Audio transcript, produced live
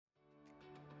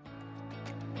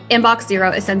Inbox zero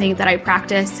is something that I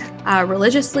practice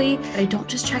religiously, but I don't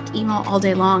just check email all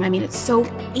day long. I mean, it's so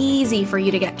easy for you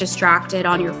to get distracted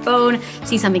on your phone,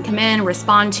 see something come in,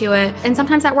 respond to it. And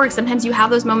sometimes that works. Sometimes you have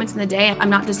those moments in the day. I'm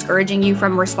not discouraging you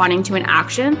from responding to an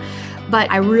action,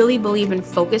 but I really believe in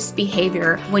focused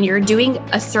behavior when you're doing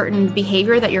a certain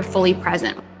behavior that you're fully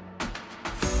present.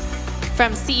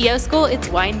 From CEO School, it's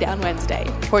Wind Down Wednesday.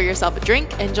 Pour yourself a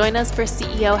drink and join us for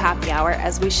CEO Happy Hour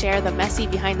as we share the messy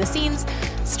behind the scenes,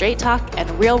 straight talk, and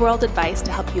real world advice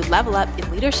to help you level up in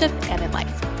leadership and in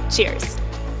life. Cheers.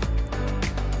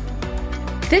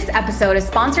 This episode is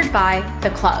sponsored by The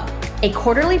Club, a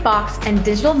quarterly box and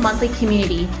digital monthly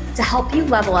community to help you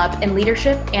level up in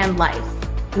leadership and life.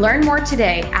 Learn more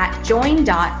today at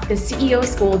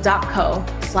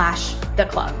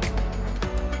join.theceoschool.co/theclub.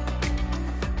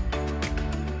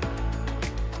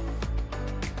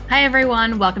 Hi,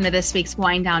 everyone. Welcome to this week's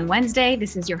Wind Down Wednesday.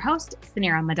 This is your host,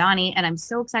 Suneera Madani, and I'm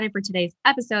so excited for today's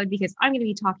episode because I'm going to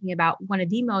be talking about one of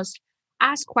the most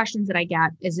asked questions that I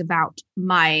get is about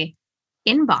my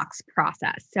inbox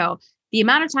process. So the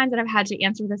amount of times that I've had to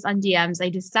answer this on DMs, I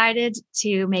decided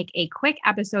to make a quick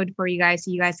episode for you guys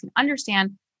so you guys can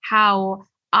understand how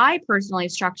I personally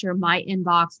structure my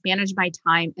inbox, manage my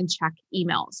time, and check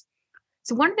emails.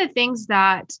 So one of the things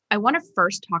that I want to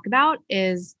first talk about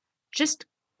is just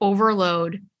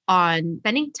overload on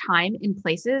spending time in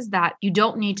places that you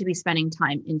don't need to be spending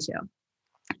time into.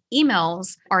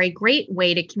 Emails are a great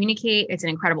way to communicate. It's an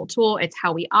incredible tool. It's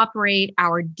how we operate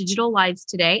our digital lives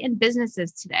today and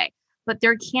businesses today. But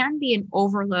there can be an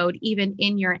overload even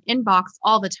in your inbox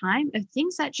all the time of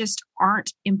things that just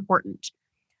aren't important.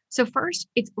 So first,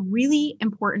 it's really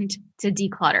important to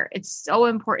declutter. It's so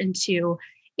important to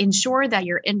ensure that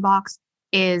your inbox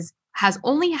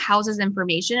only houses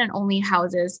information and only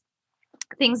houses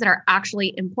things that are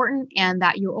actually important, and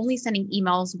that you're only sending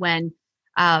emails when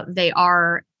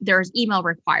there's email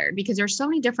required, because there's so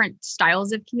many different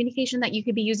styles of communication that you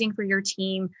could be using for your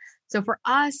team. So for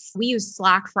us, we use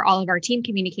Slack for all of our team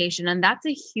communication, and that's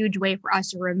a huge way for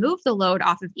us to remove the load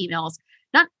off of emails.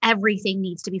 Not everything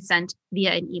needs to be sent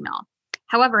via an email.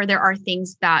 However, there are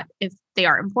things that if they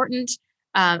are important,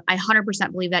 I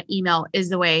 100% believe that email is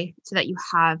the way so that you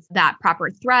have that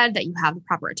proper thread, that you have the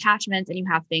proper attachments, and you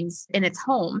have things in its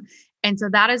home. And so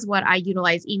that is what I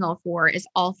utilize email for, is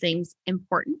all things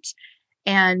important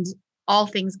and all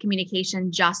things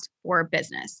communication just for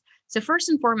business. So first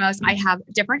and foremost, I have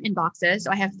different inboxes.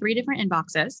 So I have 3 different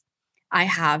inboxes. I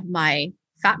have my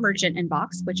Fat Merchant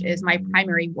inbox, which is my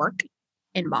primary work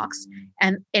inbox.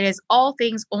 And it is all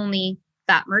things only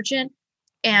Fat Merchant.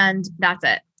 And that's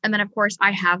it. And then, of course,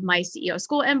 I have my CEO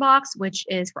School inbox, which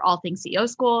is for all things CEO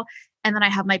School. And then I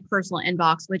have my personal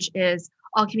inbox, which is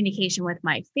all communication with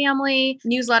my family,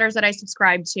 newsletters that I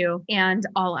subscribe to, and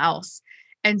all else.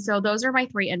 And so those are my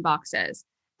 3 inboxes.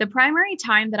 The primary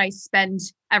time that I spend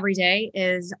every day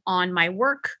is on my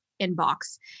work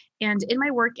inbox. And in my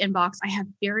work inbox, I have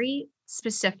very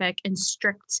specific and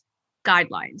strict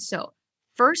guidelines. So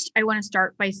first, I want to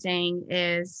start by saying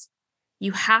is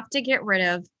you have to get rid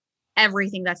of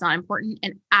everything that's not important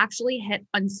and actually hit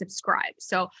unsubscribe.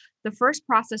 So the first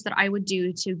process that I would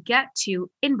do to get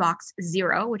to inbox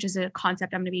zero, which is a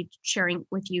concept I'm going to be sharing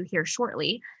with you here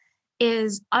shortly,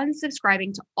 is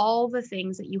unsubscribing to all the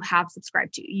things that you have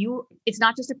subscribed to. It's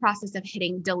not just a process of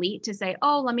hitting delete to say,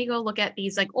 oh, let me go look at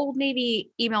these like Old Navy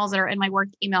emails that are in my work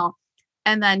email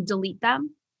and then delete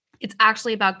them. It's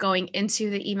actually about going into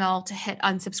the email to hit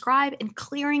unsubscribe and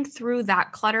clearing through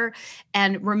that clutter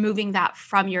and removing that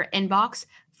from your inbox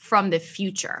from the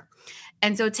future.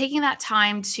 And so taking that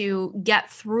time to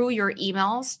get through your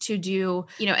emails to do,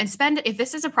 and spend, if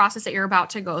this is a process that you're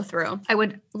about to go through, I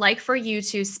would like for you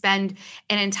to spend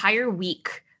an entire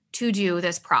week to do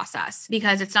this process,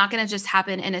 because it's not going to just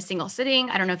happen in a single sitting.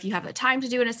 I don't know if you have the time to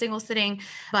do it in a single sitting,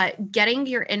 but getting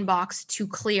your inbox to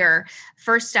clear,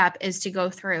 first step is to go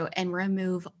through and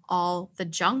remove all the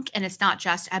junk. And it's not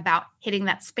just about hitting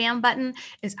that spam button,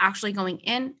 it's actually going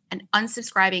in and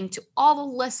unsubscribing to all the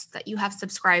lists that you have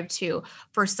subscribed to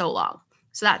for so long.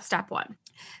 So that's step 1.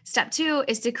 Step 2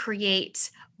 is to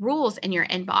create rules in your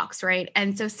inbox, right?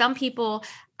 And so some people,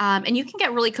 and you can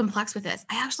get really complex with this.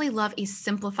 I actually love a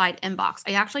simplified inbox.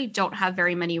 I actually don't have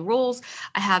very many rules.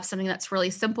 I have something that's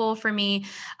really simple for me,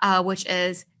 which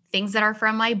is things that are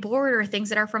from my board or things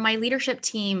that are from my leadership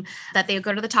team that they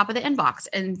go to the top of the inbox.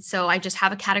 And so I just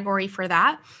have a category for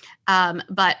that.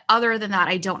 But other than that,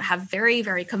 I don't have very,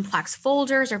 very complex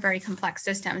folders or very complex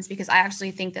systems, because I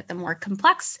actually think that the more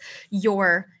complex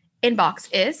your inbox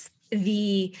is,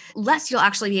 the less you'll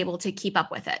actually be able to keep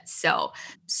up with it. So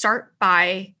start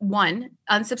by 1,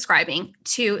 unsubscribing.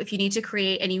 2, if you need to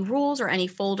create any rules or any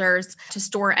folders to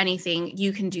store anything,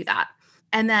 you can do that.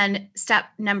 And then step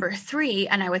number 3,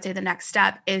 and I would say the next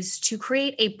step, is to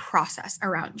create a process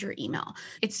around your email.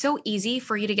 It's so easy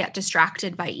for you to get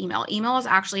distracted by email. Email is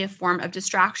actually a form of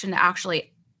distraction to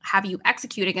actually have you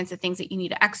execute against the things that you need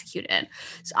to execute in.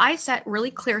 So I set really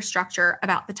clear structure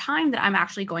about the time that I'm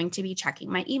actually going to be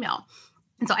checking my email.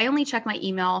 And so I only check my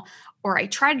email, or I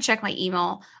try to check my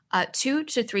email 2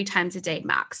 to 3 times a day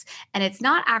max. And it's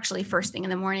not actually first thing in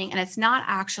the morning, and it's not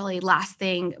actually last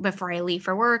thing before I leave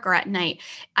for work or at night.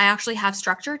 I actually have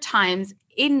structured times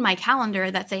in my calendar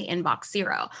that say inbox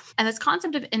zero. And this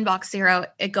concept of inbox zero,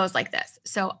 it goes like this.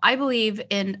 So I believe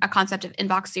in a concept of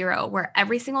inbox zero, where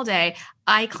every single day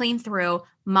I clean through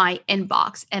my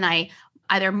inbox and I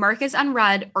either mark as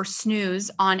unread or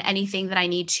snooze on anything that I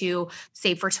need to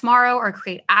save for tomorrow or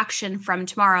create action from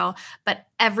tomorrow. But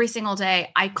every single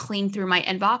day I clean through my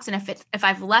inbox. And if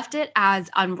I've left it as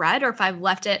unread, or if I've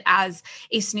left it as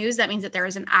a snooze, that means that there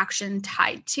is an action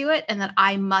tied to it and that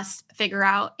I must figure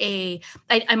out I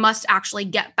must actually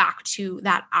get back to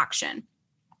that action.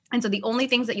 And so the only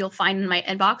things that you'll find in my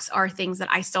inbox are things that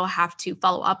I still have to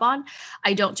follow up on.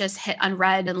 I don't just hit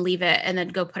unread and leave it and then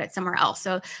go put it somewhere else.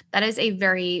 So that is a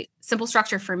very simple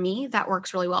structure for me that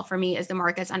works really well for me, is the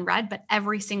mark as unread. But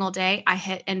every single day I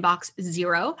hit inbox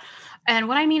zero. And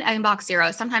when I mean inbox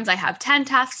zero, sometimes I have 10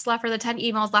 tasks left for the 10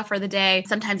 emails left for the day.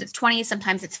 Sometimes it's 20,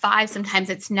 sometimes it's 5, sometimes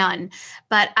it's none.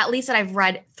 But at least that I've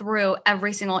read through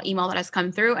every single email that has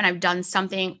come through and I've done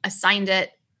something, assigned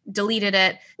it, deleted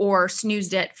it, or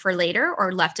snoozed it for later,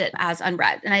 or left it as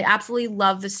unread. And I absolutely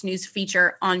love the snooze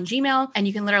feature on Gmail. And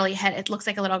you can literally hit, it looks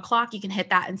like a little clock. You can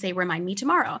hit that and say, remind me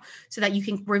tomorrow, so that you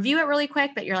can review it really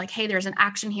quick, but you're like, hey, there's an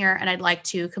action here and I'd like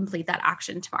to complete that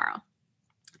action tomorrow.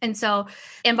 And so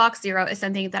inbox zero is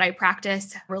something that I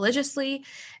practice religiously.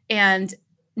 And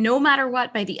no matter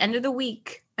what, by the end of the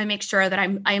week, I make sure that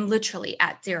I am literally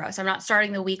at zero. So I'm not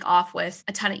starting the week off with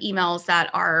a ton of emails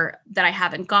that I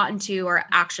haven't gotten to, or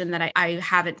action that I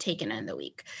haven't taken in the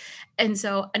week. And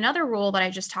so another rule that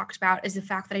I just talked about is the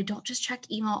fact that I don't just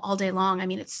check email all day long. I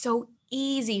mean, it's so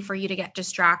easy for you to get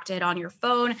distracted on your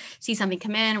phone, see something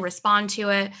come in, respond to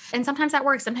it. And sometimes that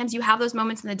works. Sometimes you have those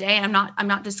moments in the day. And I'm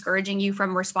not discouraging you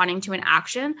from responding to an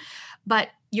action, but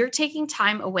you're taking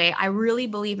time away. I really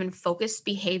believe in focused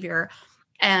behavior.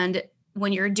 And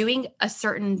when you're doing a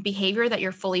certain behavior, that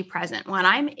you're fully present. When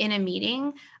I'm in a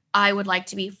meeting, I would like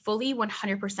to be fully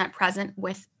 100% present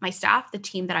with my staff, the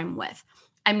team that I'm with.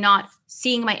 I'm not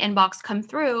seeing my inbox come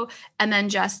through and then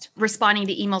just responding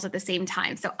to emails at the same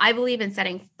time. So I believe in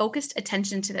setting focused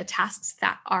attention to the tasks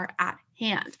that are at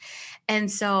hand.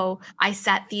 And so I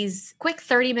set these quick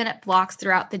 30-minute blocks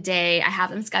throughout the day. I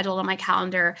have them scheduled on my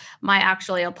calendar.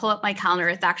 I'll pull up my calendar.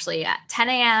 It's actually at 10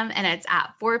 a.m. and it's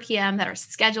at 4 p.m. that are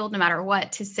scheduled no matter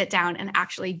what to sit down and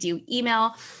actually do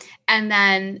email. And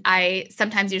then I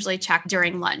sometimes usually check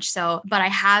during lunch. But I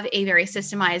have a very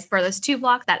systemized for those 2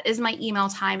 blocks. That is my email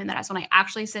time. And that's when I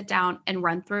actually sit down and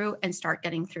run through and start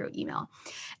getting through email.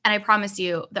 And I promise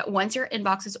you that once your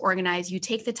inbox is organized, you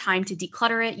take the time to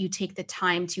declutter it. You take the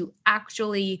time to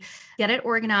actually get it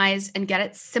organized and get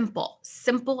it simple.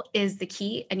 Simple is the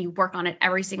key, and you work on it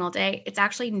every single day. It's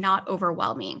actually not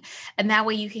overwhelming. And that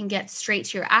way you can get straight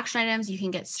to your action items. You can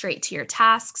get straight to your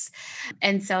tasks.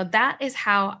 And so that is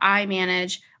how I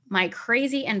manage my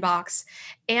crazy inbox.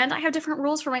 And I have different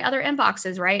rules for my other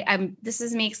inboxes, right? This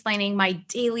is me explaining my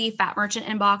daily Fat Merchant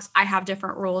inbox. I have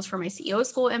different rules for my CEO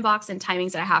School inbox and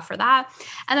timings that I have for that.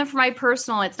 And then for my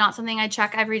personal, it's not something I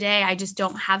check every day. I just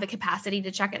don't have the capacity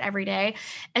to check it every day.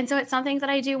 And so it's something that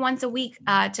I do once a week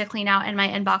to clean out in my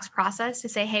inbox process, to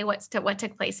say, hey, what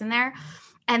took place in there?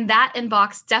 And that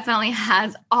inbox definitely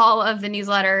has all of the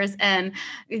newsletters and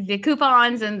the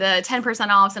coupons and the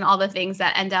 10% offs and all the things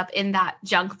that end up in that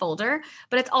junk folder.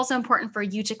 But it's also important for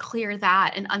you to clear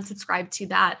that and unsubscribe to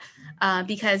that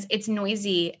because it's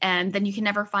noisy, and then you can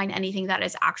never find anything that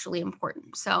is actually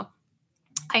important. So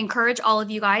I encourage all of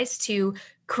you guys to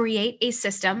create a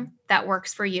system that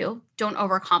works for you. Don't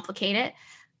overcomplicate it.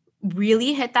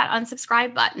 Really hit that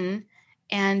unsubscribe button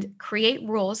and create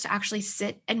rules to actually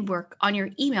sit and work on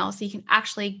your email so you can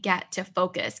actually get to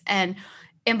focus. And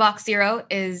inbox zero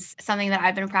is something that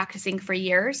I've been practicing for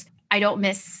years. I don't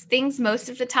miss things most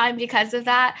of the time because of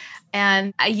that.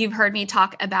 And you've heard me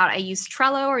talk about, I use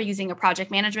Trello or using a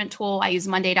project management tool. I use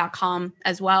Monday.com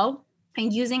as well.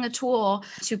 And using a tool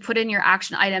to put in your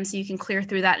action items so you can clear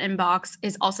through that inbox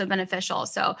is also beneficial.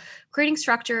 So creating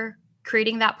structure,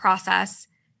 creating that process,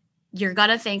 you're going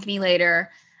to thank me later.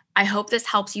 I hope this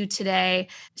helps you today.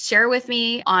 Share with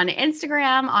me on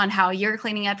Instagram on how you're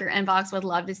cleaning up your inbox. Would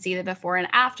love to see the before and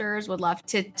afters. Would love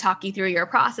to talk you through your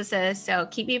processes. So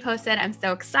keep me posted. I'm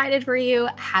so excited for you.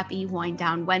 Happy Wind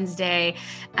Down Wednesday,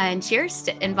 and cheers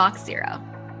to Inbox Zero.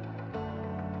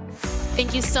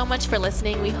 Thank you so much for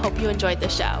listening. We hope you enjoyed the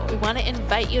show. We want to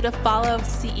invite you to follow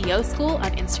CEO School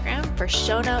on Instagram for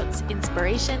show notes,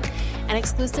 inspiration, and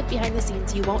exclusive behind the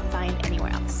scenes you won't find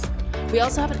anywhere else. We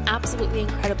also have an absolutely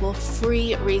incredible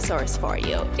free resource for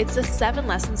you. It's the 7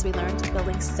 lessons we learned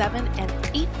building 7- and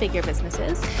 8-figure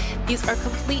businesses. These are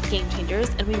complete game changers,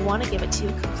 and we want to give it to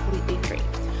you completely free.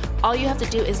 All you have to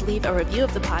do is leave a review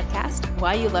of the podcast,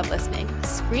 why you love listening,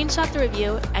 screenshot the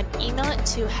review, and email it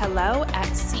to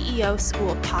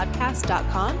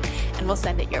hello@ceoschoolpodcast.com, and we'll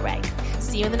send it your way.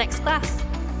 See you in the next class.